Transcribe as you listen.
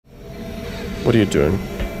What are you doing?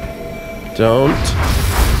 Don't.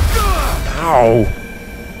 Ow!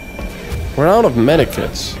 We're out of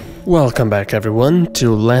medikits. Welcome back everyone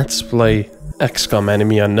to Let's Play XCOM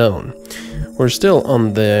Enemy Unknown. We're still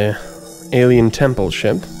on the alien temple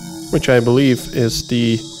ship, which I believe is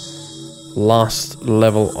the last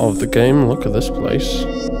level of the game. Look at this place.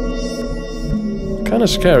 Kinda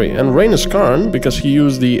scary. And Rhaenys Karn, because he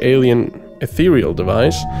used the alien ethereal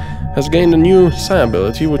device, has gained a new psi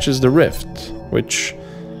ability, which is the Rift, which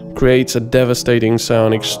creates a devastating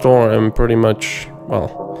psionic storm and pretty much, well,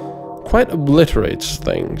 quite obliterates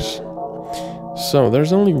things. So,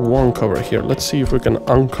 there's only one cover here. Let's see if we can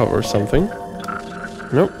uncover something.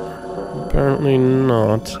 Nope. Apparently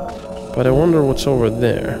not. But I wonder what's over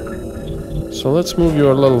there. So let's move you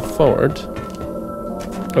a little forward.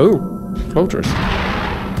 Oh, floaters.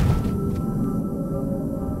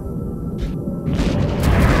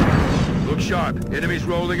 Look sharp. Enemies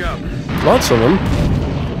rolling up. Lots of them.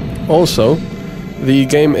 Also, the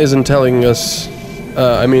game isn't telling us...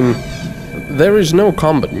 I mean, there is no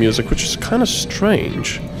combat music, which is kind of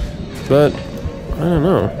strange. But, I don't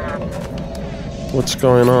know. What's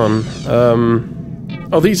going on?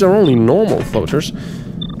 Oh, these are only normal floaters.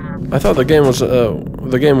 I thought the game was,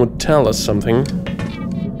 the game would tell us something.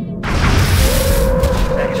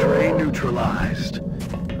 X-ray neutralized.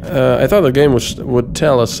 I thought the game would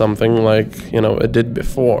tell us something like, you know, it did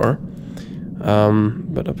before.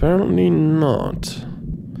 But apparently not.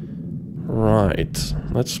 Right.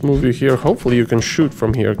 Let's move you here. Hopefully you can shoot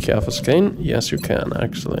from here, MetalCanyon. Yes, you can.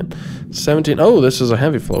 Excellent. 17. Oh, this is a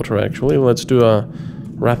heavy floater, actually. Let's do a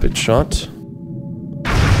rapid shot.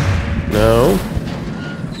 No.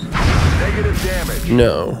 Negative damage.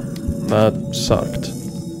 No. That sucked.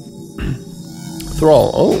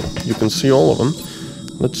 Thrall. Oh, you can see all of them.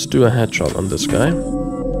 Let's do a headshot on this guy.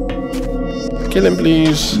 Kill him,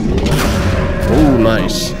 please. Oh,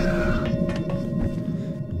 nice.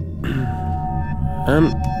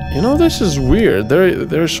 And, you know, this is weird.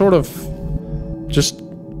 They're sort of just,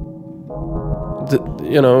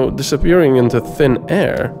 you know, disappearing into thin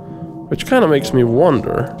air, which kind of makes me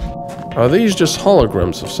wonder. Are these just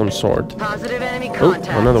holograms of some sort? Positive enemy Oh,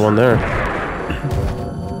 contact. another one there.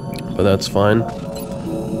 But that's fine.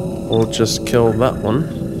 We'll just kill that one.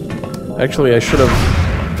 Actually, I should have...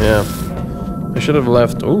 Yeah. I should have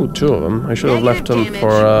left... Oh, two of them. I should have left them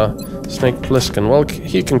for Snake Plissken. Well,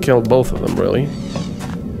 he can kill both of them, really.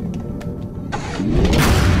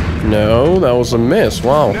 No, that was a miss.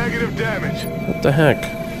 Wow. Negative damage. What the heck?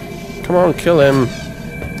 Come on, kill him.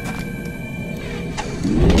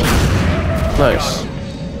 Nice.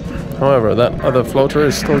 However, that other floater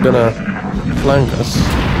is still gonna flank us.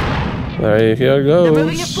 There he goes. They're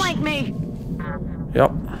moving to flank me.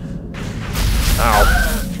 Yep. Ow.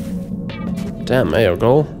 Damn, AO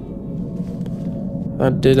goal.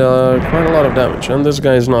 That did quite a lot of damage, and this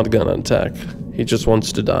guy's not gonna attack. He just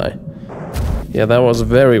wants to die. Yeah, that was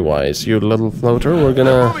very wise, you little floater. We're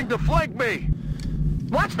gonna... Moving to flank me.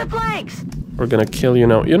 Watch the flanks. We're gonna kill you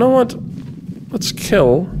now. You know what? Let's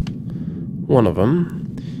kill one of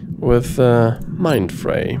them with Mind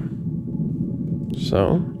Fray.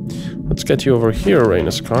 So, let's get you over here,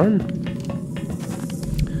 Rhaenys Karn.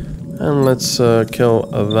 And let's kill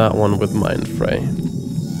that one with Mind Fray.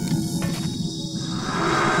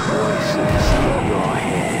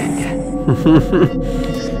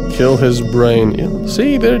 Kill his brain. Yeah.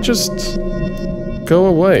 See, they're just... go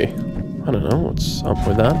away. I don't know what's up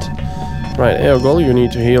with that. Right, Eogol, you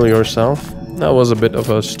need to heal yourself. That was a bit of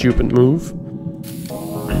a stupid move.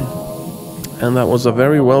 And that was a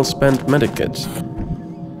very well spent medikit.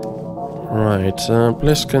 Right,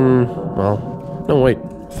 Plissken... well... no, wait.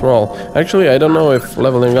 Thrall. Actually, I don't know if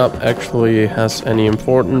leveling up actually has any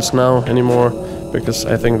importance now anymore, because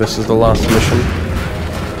I think this is the last mission.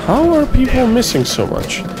 How are people missing so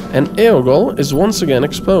much? And Eogol is once again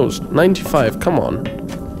exposed. 95, come on.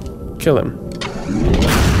 Kill him.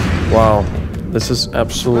 Wow. This is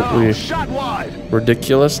absolutely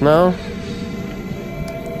ridiculous now.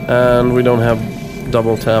 And we don't have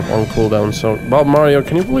double tap on cooldown, so... Bob Mario,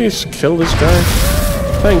 can you please kill this guy?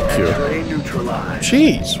 Thank you.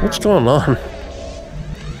 Jeez, what's going on?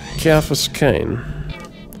 MetalCanyon.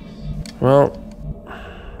 Well,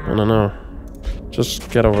 I don't know. Just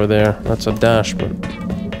get over there. That's a dash, but...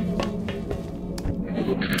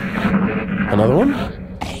 Another one?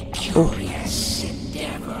 A curious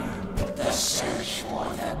endeavor. The search for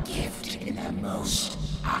the gift in the most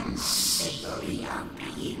unsavory of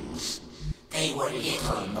beings. They were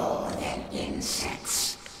little more than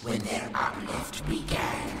insects when their uplift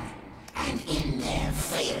began. And in their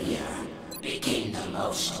failure became the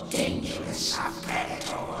most dangerous of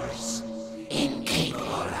predators. In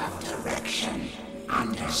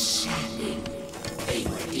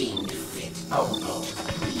only to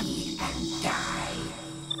bleed and die.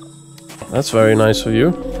 That's very nice of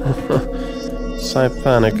you.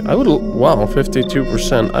 Panic. I would... Wow,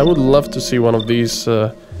 52%. I would love to see one of these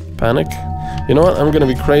panic. You know what? I'm gonna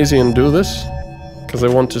be crazy and do this. Because I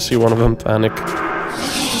want to see one of them panic.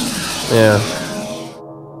 Yeah.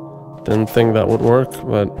 Didn't think that would work,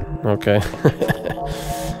 but... Okay.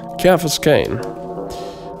 Cane.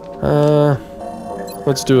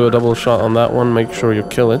 Let's do a double shot on that one. Make sure you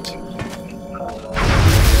kill it.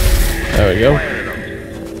 There we go.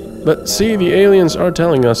 But see, the aliens are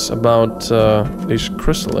telling us about these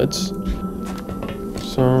chrysalids.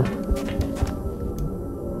 So...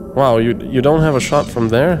 Wow, you don't have a shot from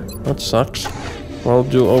there? That sucks. Well,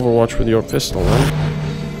 do Overwatch with your pistol then.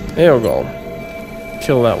 Eogol.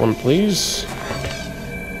 Kill that one, please.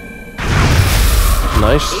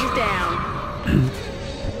 Nice. He's down.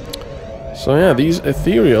 So yeah, these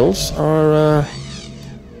ethereals are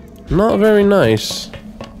not very nice.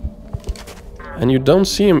 And you don't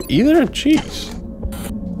see him either? Jeez.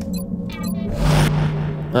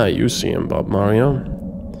 Ah, you see him, Bob Mario.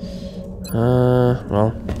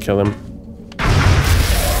 Well, kill him.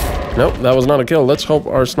 Nope, that was not a kill. Let's hope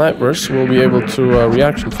our snipers will be able to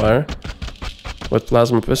reaction fire with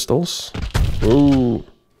plasma pistols. Ooh.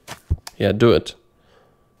 Yeah, do it.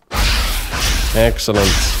 Excellent.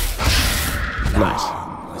 Nice.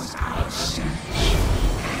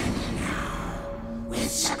 With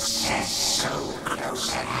success so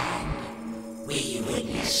close at hand, we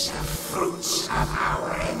witness the fruits of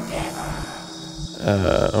our endeavor.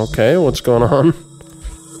 Okay, what's going on?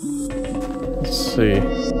 Let's see.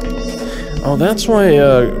 Oh, that's why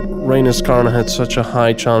Rhaenys Karna had such a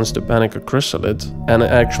high chance to panic a chrysalid, and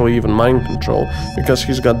actually even mind control, because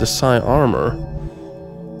he's got the psi armor.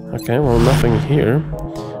 Okay, well, nothing here.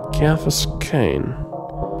 Cane.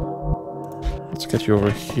 Let's get you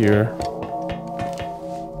over here.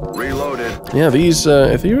 Reloaded. Yeah, these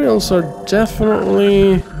ethereals are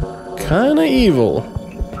definitely kinda evil.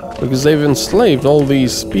 Because they've enslaved all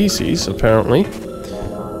these species, apparently.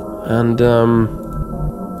 And,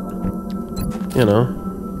 you know.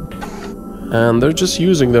 And they're just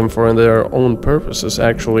using them for their own purposes,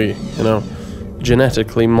 actually, you know,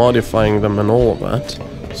 genetically modifying them and all of that.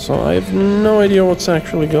 So I have no idea what's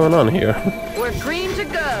actually going on here. We're green to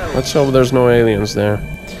go. Let's hope there's no aliens there.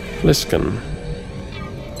 Bliskin.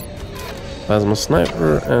 Plasma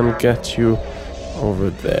sniper and get you over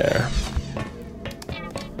there.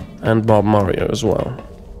 And Bob Mario as well.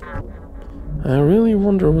 I really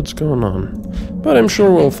wonder what's going on. But I'm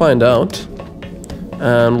sure we'll find out.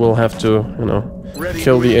 And we'll have to, you know,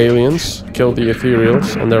 kill the aliens, kill the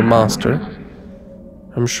ethereals and their master.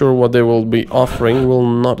 I'm sure what they will be offering will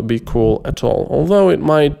not be cool at all. Although it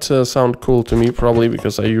might sound cool to me, probably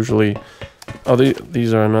because I usually... Oh,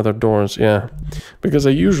 these are another doors, yeah. Because I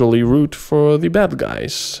usually root for the bad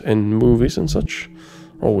guys in movies and such.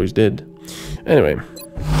 Always did. Anyway.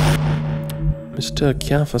 Mr.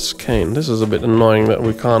 Cane. This is a bit annoying that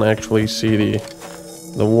we can't actually see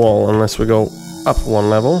the wall unless we go up one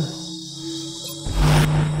level.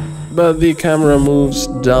 But the camera moves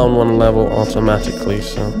down one level automatically,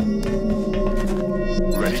 so...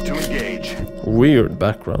 Ready to engage. Weird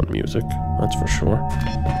background music, that's for sure.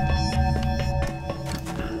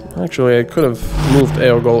 Actually, I could have moved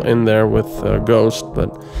Eogol in there with Ghost, but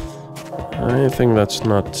I think that's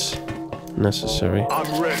not necessary.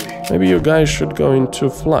 I'm ready. Maybe you guys should go into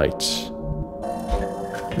flight.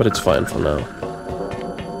 But it's fine for now.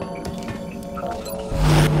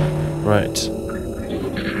 Right.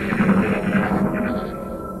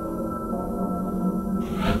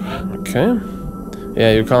 Okay.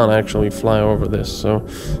 Yeah, you can't actually fly over this, so...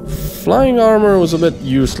 Flying armor was a bit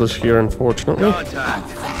useless here, unfortunately.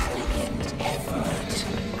 Contact.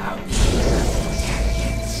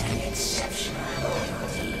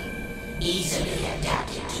 Easily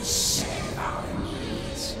adapted to serve our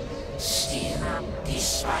needs. Still,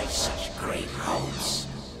 despite such great hopes,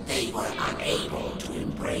 they were unable to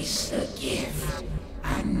embrace the gift.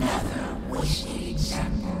 Another wasted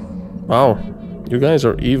example. Wow, you guys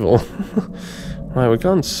are evil. Right, we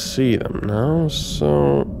can't see them now,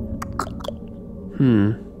 so...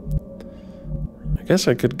 I guess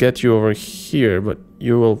I could get you over here, but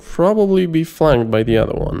you will probably be flanked by the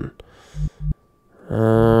other one.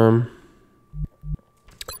 Hunt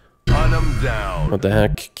 'em down. What the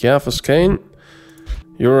heck? Cane?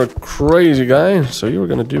 You're a crazy guy, so you were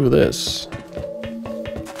gonna do this.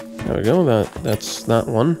 There we go, that's that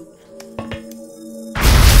one.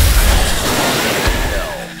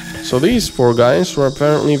 So these four guys were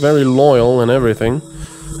apparently very loyal and everything.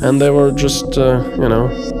 And they were just, you know,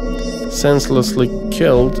 senselessly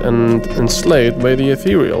killed and enslaved by the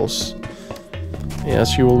ethereals.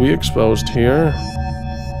 Yes, you will be exposed here.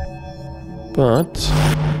 But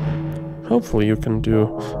hopefully you can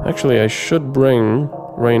do... Actually, I should bring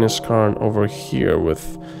Rhaenys Karn over here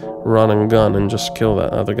with run and gun and just kill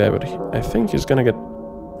that other guy, but I think he's gonna get...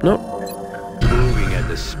 No. Moving at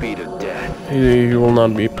the speed of death. He will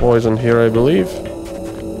not be poisoned here, I believe.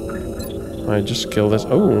 I just kill this.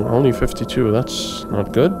 Oh, only 52. That's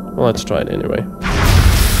not good. Well, let's try it anyway.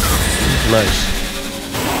 Nice.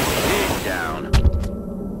 Down.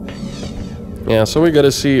 Yeah, so we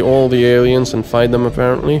gotta see all the aliens and fight them,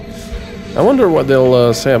 apparently. I wonder what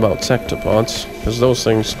they'll say about sectopods, because those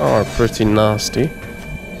things are pretty nasty.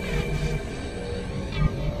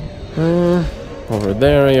 Over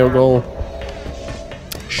there, Eogol.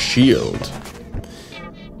 Shield.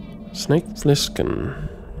 Snake Plissken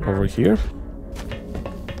over here.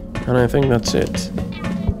 And I think that's it.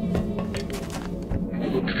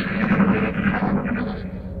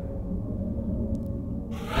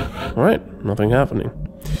 Alright, nothing happening.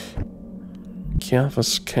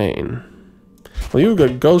 Kiafas Kane. Well, you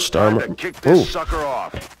got ghost armor. Kick this sucker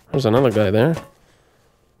off. There's another guy there.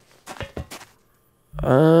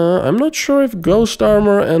 I'm not sure if ghost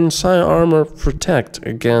armor and psi armor protect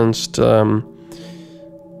against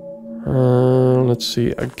let's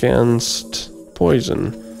see, against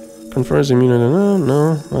poison. Confers immunity.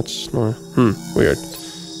 No, that's no. Weird.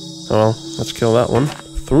 Oh well, let's kill that one.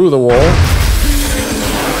 Through the wall.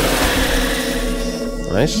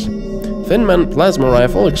 Nice. Thin Man plasma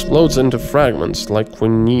rifle explodes into fragments like we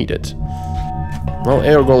need it. Well,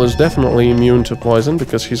 Eogol is definitely immune to poison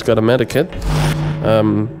because he's got a medikit.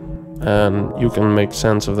 And you can make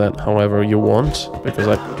sense of that however you want, because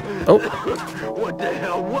I... Oh! What the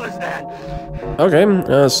hell was that? Okay,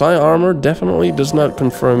 psi armor definitely does not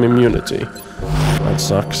confirm immunity. That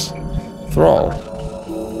sucks. Thrall.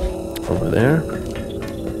 Over there.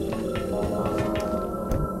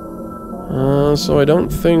 So I don't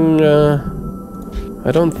think...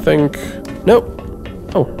 Nope!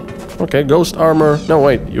 Oh, okay, ghost armor... No,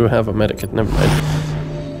 wait, you have a medikit, never mind.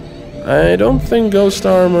 I don't think ghost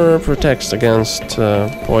armor protects against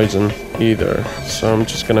poison either, so I'm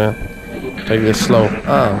just gonna take this slow.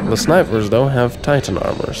 Ah, the snipers though have Titan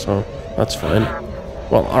armor, so that's fine.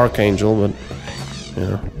 Well, Archangel, but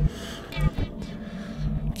yeah.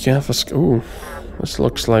 Kiafas. Ooh, this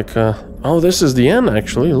looks like. Oh, this is the end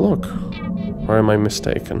actually. Look, or am I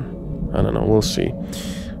mistaken? I don't know. We'll see.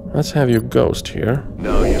 Let's have your ghost here.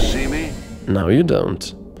 No, you see me? No, you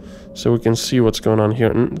don't. So we can see what's going on here.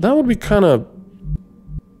 And that would be kind of...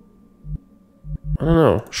 I don't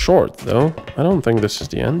know. Short, though. I don't think this is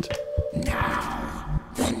the end. Now,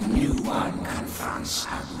 the new one confronts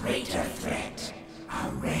a greater threat. A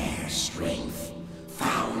rare strength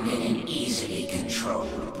found in an easily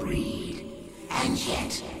controlled breed. And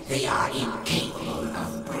yet, they are incapable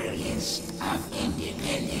of brilliance, of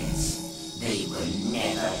independence. They will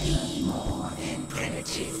never be more than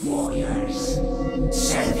primitive warriors,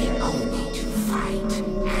 serving only to fight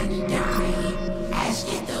and die, as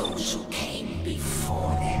did those who came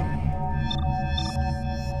before them.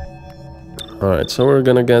 Alright, so we're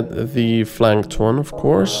gonna get the flanked one, of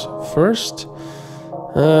course, first.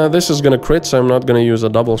 This is gonna crit, so I'm not gonna use a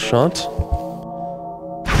double shot.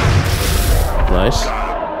 Nice.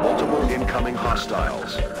 Multiple incoming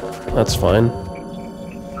hostiles. That's fine.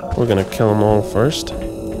 We're gonna kill them all first.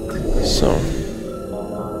 So.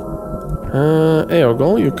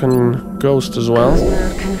 Eogol, you can ghost as well.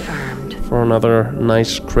 Confirmed. For another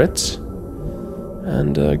nice crit.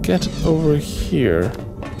 And get over here.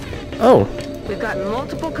 Oh! We've got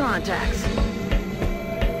multiple contacts.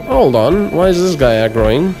 Hold on, why is this guy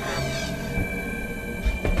aggroing?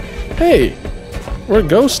 Hey! We're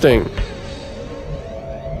ghosting!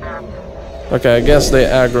 Okay, I guess they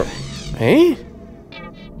aggro... Hey?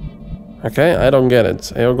 Okay, I don't get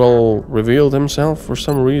it. Eogol revealed himself for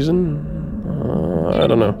some reason. I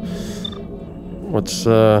don't know. What's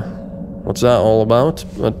that all about?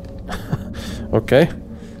 But okay,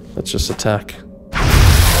 let's just attack.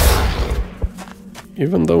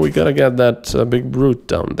 Even though we gotta get that big brute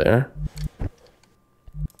down there.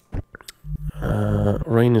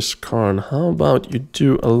 Rhaenys Karn, how about you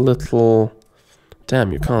do a little...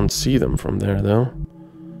 Damn, you can't see them from there though.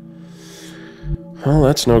 Well,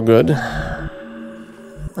 that's no good.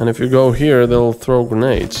 And if you go here, they'll throw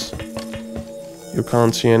grenades. You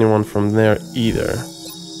can't see anyone from there either.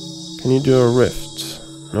 Can you do a rift?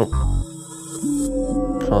 Nope.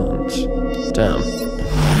 Can't. Damn.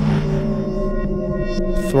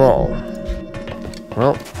 Thrall.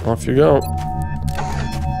 Well, off you go.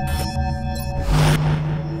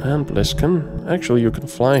 And Blisken. Actually, you can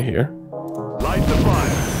fly here. Light the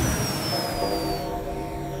fire.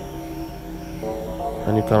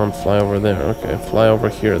 And you can't fly over there. Okay, fly over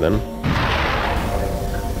here then.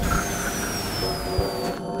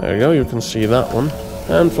 There you go, you can see that one.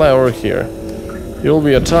 And fly over here. You'll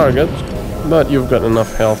be a target, but you've got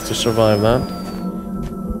enough health to survive that.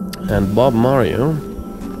 And Bob Mario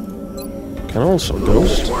can also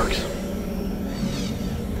ghost. Works.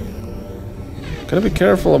 Gotta be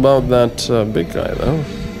careful about that big guy though.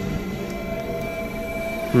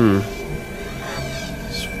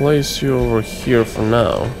 Let's place you over here for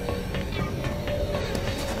now.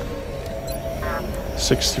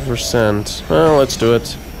 60%. Well, let's do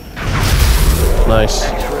it. Nice.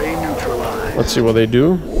 X-ray neutralized. Let's see what they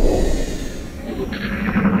do.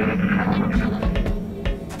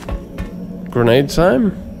 Grenade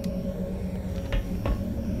time?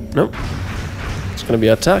 Nope. It's gonna be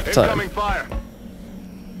attack time. Incoming fire.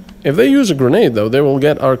 If they use a grenade though, they will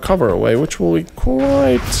get our cover away, which will be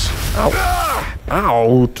quite... Ow.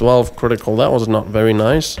 Ow, 12 critical. That was not very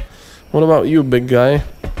nice. What about you, big guy?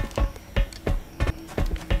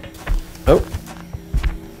 Oh.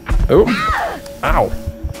 Oh. Ow.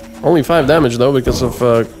 Only 5 damage though because of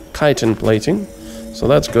chitin plating. So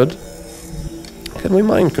that's good. Can we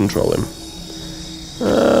mind control him?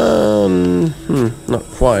 Not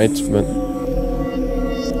quite, but...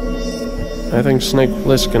 I think Snake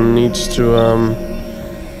Plissken needs to,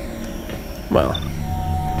 well...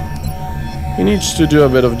 He needs to do a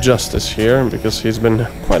bit of justice here, because he's been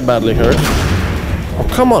quite badly hurt. Oh,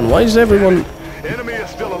 come on, why is everyone... Enemy is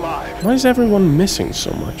still alive. Why is everyone missing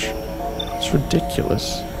so much? It's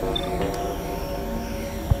ridiculous.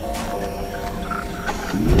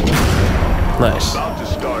 Nice. About to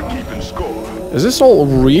start keeping score. Is this all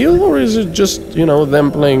real, or is it just, you know,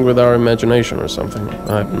 them playing with our imagination or something?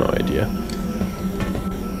 I have no idea.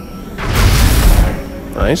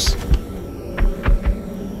 Nice.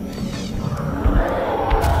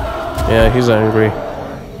 Yeah, he's angry.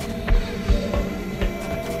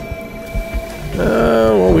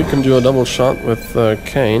 Well, we can do a double shot with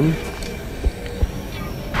Kane.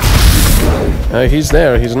 He's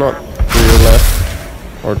there, he's not to your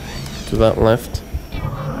left. Or to that left.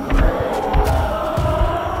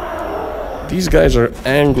 These guys are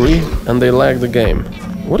angry and they lag the game.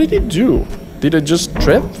 What did he do? Did it just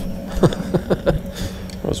trip?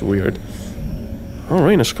 That was weird. Oh,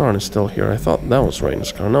 Rhaenys Karn is still here. I thought that was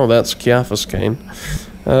Rhaenys Karn. No, that's Kiaphas Kane.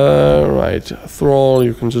 Right. Thrall,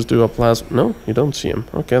 you can just do a plasma... No, you don't see him.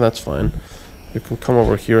 Okay, that's fine. You can come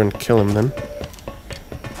over here and kill him then.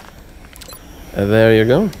 There you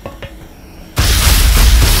go.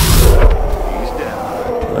 He's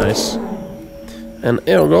down. Nice. And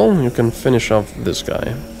Eogol, you can finish off this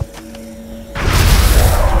guy.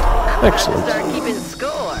 Excellent. Start keeping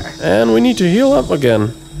score. And we need to heal up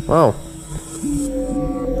again. Wow.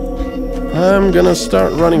 I'm gonna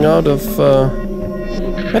start running out of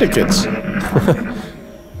medikits.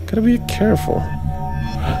 Gotta be careful.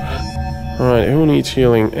 Alright, who needs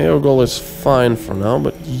healing? Eogol is fine for now,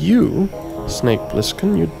 but you, Snake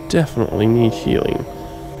Plissken, you definitely need healing.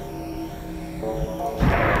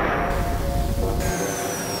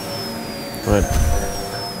 Right.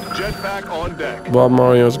 Jetpack on deck. Bob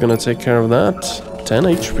Mario is gonna take care of that. 10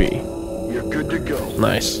 HP. You're good to go.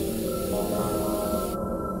 Nice.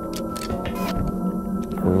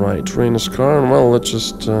 Right, Rhaenys Karn. Well, let's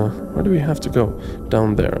just... where do we have to go?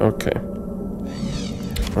 Down there, okay.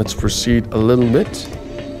 Let's proceed a little bit.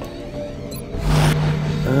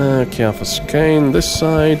 Kiaphas Kane this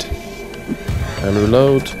side. And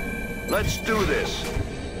reload. Let's do this.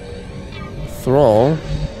 Thrall.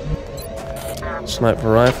 Sniper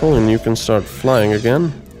rifle, and you can start flying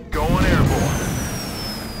again. Going airborne.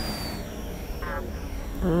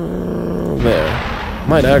 There.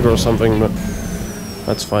 Might aggro something, but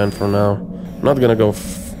that's fine for now. I'm not gonna go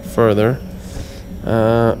further.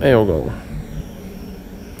 Eogol.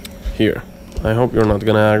 Here. I hope you're not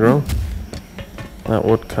gonna aggro. That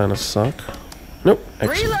would kind of suck. Nope.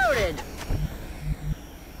 Excellent. Reloaded.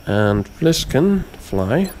 And Plisken,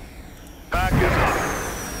 fly. Back is up.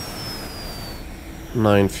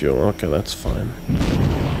 9 fuel. Okay, that's fine.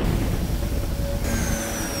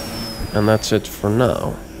 And that's it for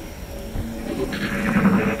now.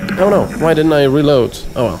 Oh no, why didn't I reload?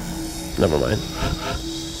 Oh well, never mind.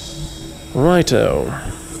 Righto.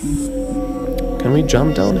 Can we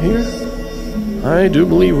jump down here? I do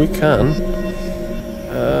believe we can.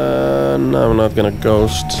 No, I'm not gonna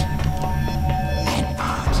ghost. An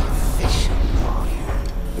artificial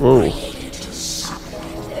warrior Whoa. created to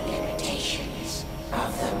supplement the limitations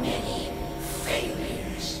of the many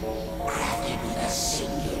failures, crafted with a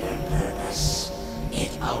singular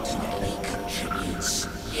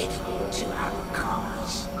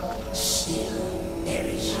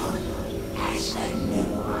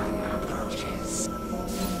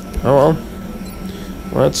Oh well.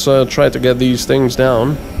 Let's try to get these things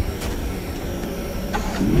down.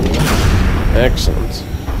 Excellent.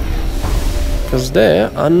 Because they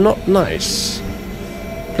are not nice.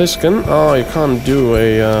 Pliskin, oh, you can't do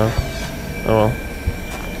a, oh well.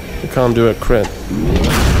 You can't do a crit.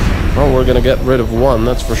 Well, we're gonna get rid of one,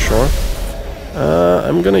 that's for sure.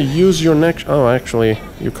 I'm gonna use your next... Oh, actually,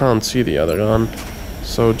 you can't see the other gun.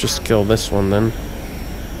 So just kill this one then.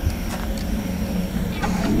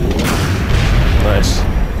 Nice.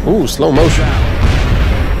 Ooh, slow motion.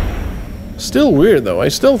 Still weird though. I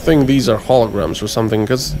still think these are holograms or something,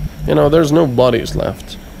 because, you know, there's no bodies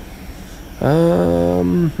left.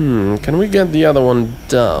 Can we get the other one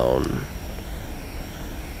down?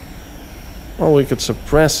 Well, we could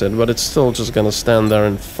suppress it, but it's still just gonna stand there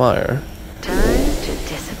and fire. Time to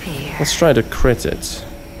disappear. Let's try to crit it.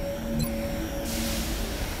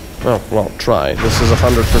 Oh, well, try. This is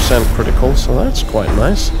 100% critical, so that's quite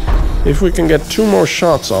nice. If we can get 2 more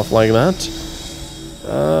shots off like that,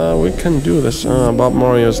 we can do this. Bob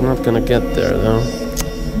Mario's not gonna get there, though.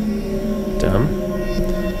 Damn.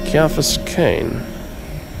 Kiafis Kane.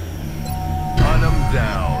 Run them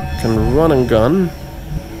down. Can run and gun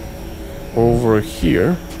over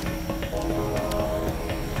here.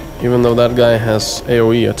 Even though that guy has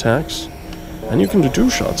AoE attacks. And you can do 2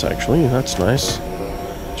 shots, actually. That's nice.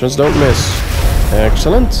 Just don't miss.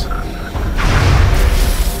 Excellent.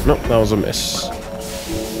 Nope, that was a miss.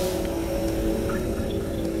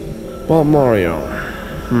 Bob Mario.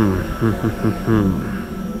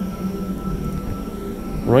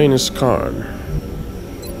 Rainus Karn.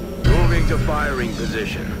 Moving to firing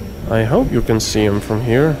position. I hope you can see him from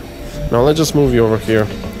here. Now let's just move you over here.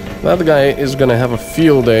 That guy is gonna have a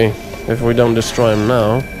field day if we don't destroy him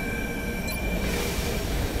now.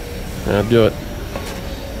 Yeah, do it.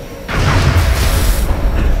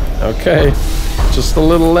 Okay, just a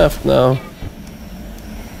little left now.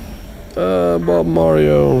 Bob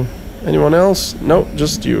Mario. Anyone else? Nope,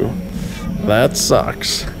 just you. That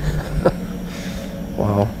sucks.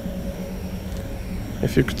 Wow.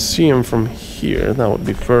 If you could see him from here, that would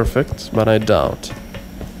be perfect, but I doubt.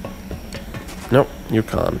 Nope, you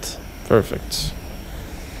can't. Perfect.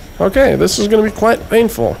 Okay, this is gonna be quite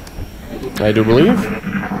painful. I do believe.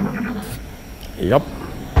 Yup.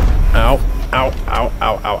 Ow. Ow, ow,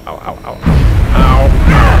 ow, ow, ow, ow, ow. Ow.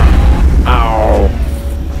 Ow.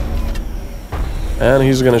 And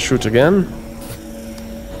he's gonna shoot again.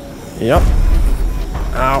 Yup.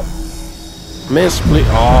 Ow. Miss, please.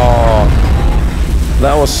 Oh.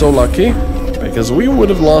 That was so lucky. Because we would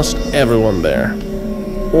have lost everyone there.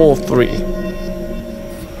 All 3.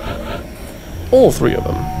 All 3 of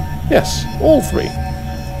them. Yes, all 3.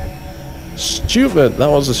 Stupid. That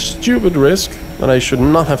was a stupid risk that I should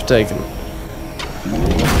not have taken.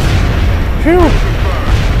 Phew.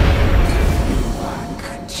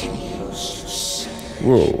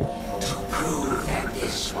 Whoa. To prove that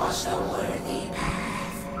this was the worthy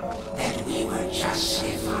path, that we were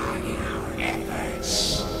justified in our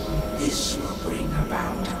efforts. This will bring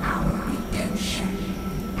about our redemption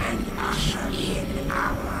and usher in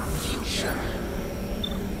our future.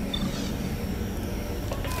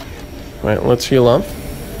 Right, let's heal up.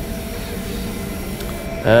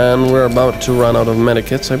 And we're about to run out of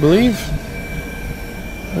medikits, I believe.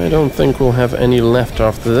 I don't think we'll have any left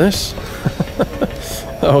after this.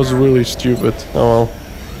 That was really stupid. Oh well.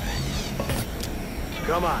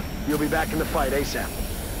 Come on, you'll be back in the fight ASAP.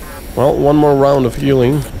 Well, one more round of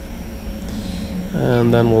healing.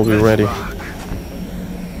 And then we'll be ready.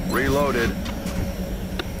 Reloaded.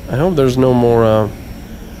 I hope there's no more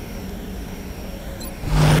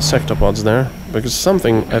sectopods there. Because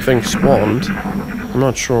something, I think, spawned. I'm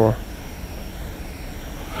not sure.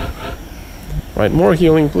 Right, more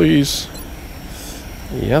healing, please.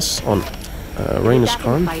 Yes, on Rainus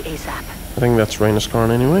Karn. I think that's Rainus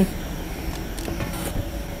Karn anyway.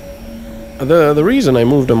 The reason I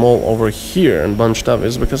moved them all over here and bunched up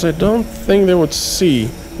is because I don't think they would see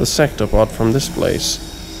the sectopod from this place.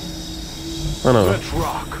 I don't know.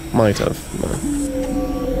 Might have.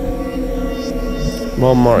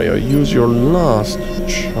 Well, Mario, use your last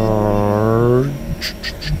charge.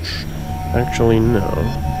 Actually, no.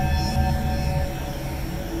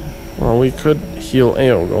 Well, we could heal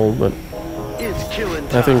AO gold, but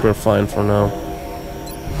I think we're fine for now.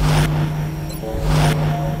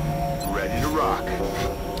 Ready to rock.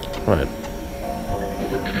 Right.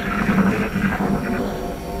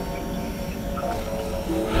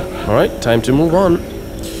 Alright, time to move on.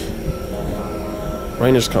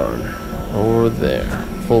 Rainus Karn. Over there.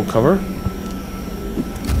 Full cover.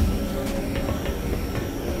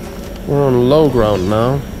 We're on low ground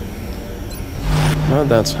now. Well,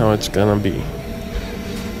 that's how it's gonna be.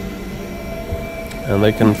 And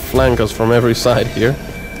they can flank us from every side here.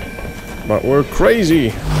 But we're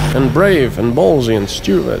crazy and brave and ballsy and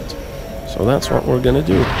stupid. So that's what we're gonna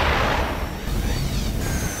do.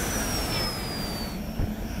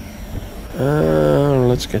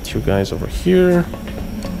 Let's get you guys over here.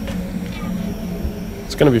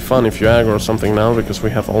 It's gonna be fun if you aggro something now, because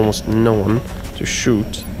we have almost no one to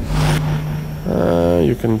shoot.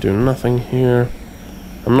 You can do nothing here.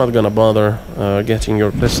 I'm not gonna bother getting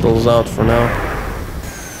your pistols out for now.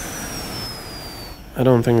 I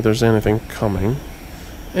don't think there's anything coming.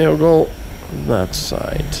 I'll go that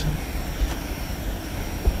side.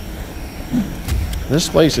 This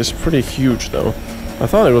place is pretty huge though. I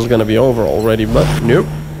thought it was gonna be over already, but nope.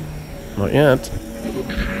 Not yet.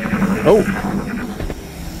 Oh!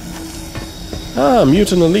 Ah,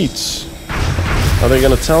 mutant elites. Are they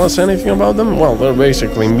gonna tell us anything about them? Well, they're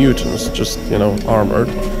basically mutants, just, you know, armored.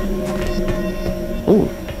 Ooh,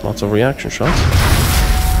 lots of reaction shots.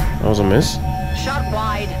 That was a miss. Shot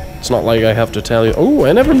wide. It's not like I have to tell you. Oh,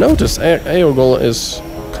 I never noticed Aogol is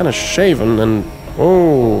kind of shaven and...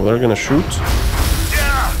 Oh, they're gonna shoot.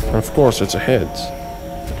 And of course, it's a hit.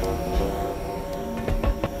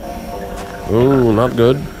 Ooh, not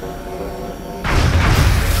good.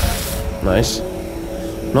 Nice.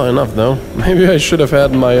 Not enough though. Maybe I should have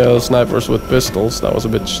had my snipers with pistols. That was a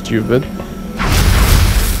bit stupid.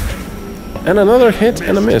 And another hit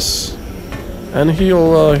and a miss. And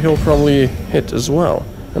he'll probably hit as well.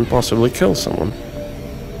 And possibly kill someone.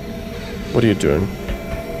 What are you doing?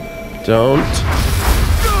 Don't.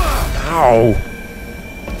 Ow!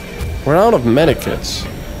 We're out of medikits.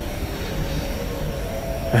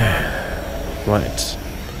 Right.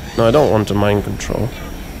 No, I don't want to mind control.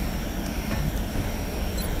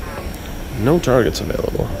 No targets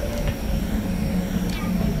available.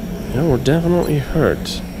 Yeah, we're definitely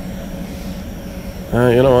hurt.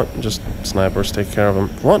 You know what? Just snipers take care of them.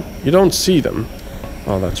 What? You don't see them?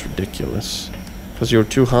 Oh, that's ridiculous. Because you're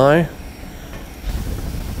too high?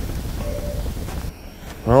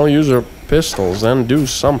 Well, use your pistols then. Do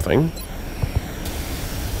something.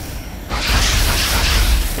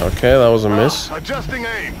 Okay, that was a miss. Adjusting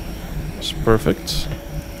aim. It's perfect.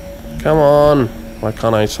 Come on. Why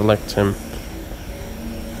can't I select him?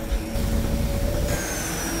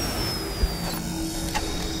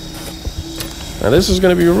 Now this is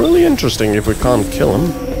going to be really interesting if we can't kill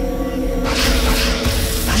him.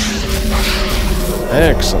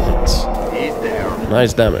 Excellent. He's there.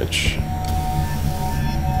 Nice damage.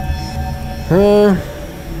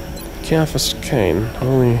 Cafus Cane.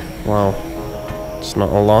 Only... Wow. It's not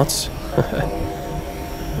a lot.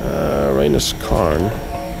 Rainus Karn.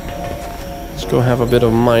 Let's go have a bit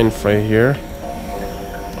of mind fray here.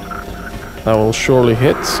 That will surely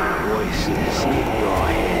hit.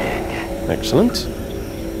 Excellent.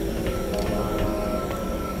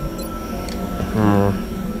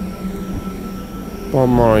 Well,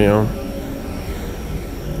 Mario.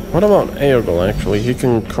 What about Aogol, actually? He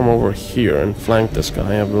can come over here and flank this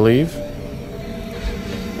guy, I believe.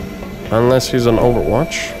 Unless he's on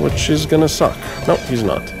Overwatch, which is gonna suck. No, he's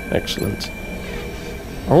not. Excellent.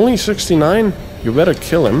 Only 69? You better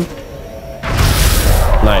kill him.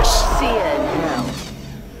 Nice.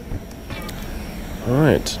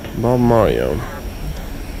 Alright, Bob Mario.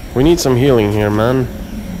 We need some healing here, man.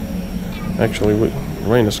 Actually,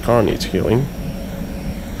 Rainus car needs healing.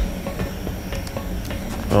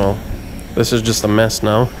 Oh, this is just a mess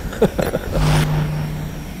now.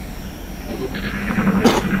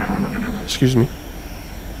 Excuse me.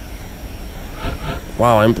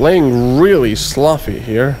 Wow, I'm playing really sloppy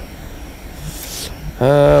here.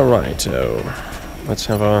 Righto. Let's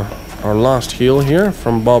have our last heal here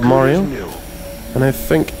from Bob Mario. And I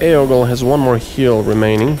think Aogol has one more heal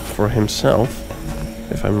remaining for himself,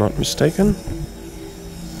 if I'm not mistaken.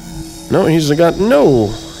 No, he's got no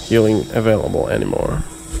healing available anymore.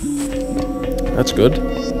 That's good.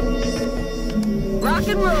 Rock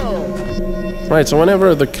and roll. Right, so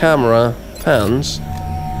whenever the camera pans,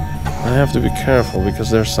 I have to be careful because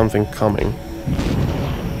there's something coming.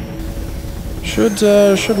 Should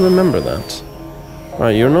remember that.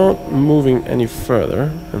 Right, you're not moving any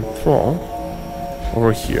further. And Thrall,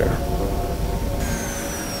 over here.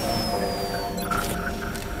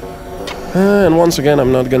 And once again,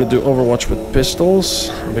 I'm not gonna do Overwatch with pistols,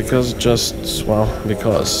 because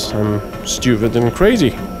because I'm stupid and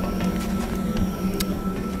crazy.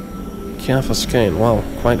 Cafus Cane, wow,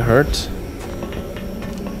 quite hurt.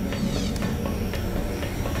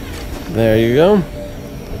 There you go.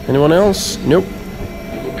 Anyone else? Nope.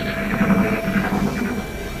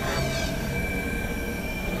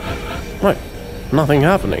 Right. nothing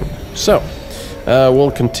happening. So,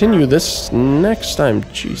 we'll continue this next time.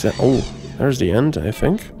 Jeez, oh, there's the end, I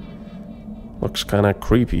think. Looks kind of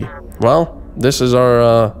creepy. Well, this is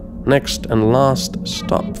our next and last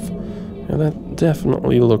stop. Yeah, that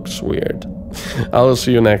definitely looks weird. I'll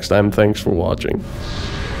see you next time. Thanks for watching.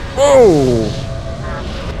 Whoa!